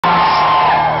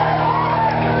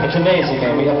amazing,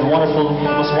 man. We have the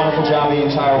most wonderful job in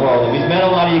the entire world. And we've met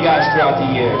a lot of you guys throughout the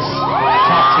years.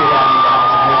 Talked to a lot of you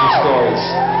guys and heard your stories.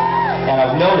 And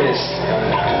I've noticed,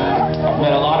 I've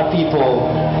met a lot of people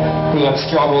who have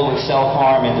struggled with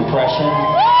self-harm and depression.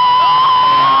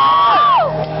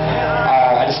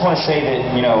 I just want to say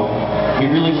that, you know, we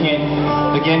really can't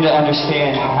begin to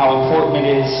understand how important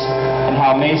it is and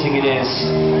how amazing it is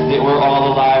that we're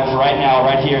all alive right now,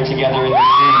 right here together in this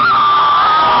room.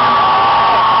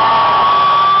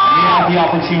 We have the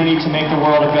opportunity to make the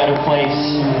world a better place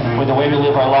with the way we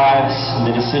live our lives and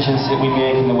the decisions that we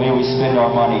make and the way we spend our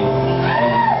money.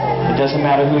 And it doesn't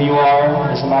matter who you are,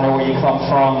 it doesn't matter where you come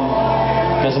from,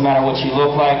 it doesn't matter what you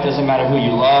look like, it doesn't matter who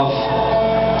you love.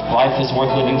 Life is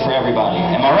worth living for everybody.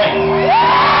 Am I right?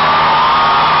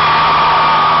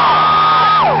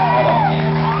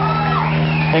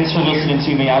 Thanks for listening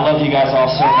to me. I love you guys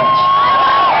all so much.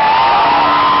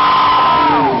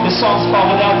 This song's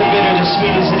called Without the Bitter, the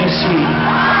Sweet is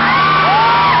Bittersweet.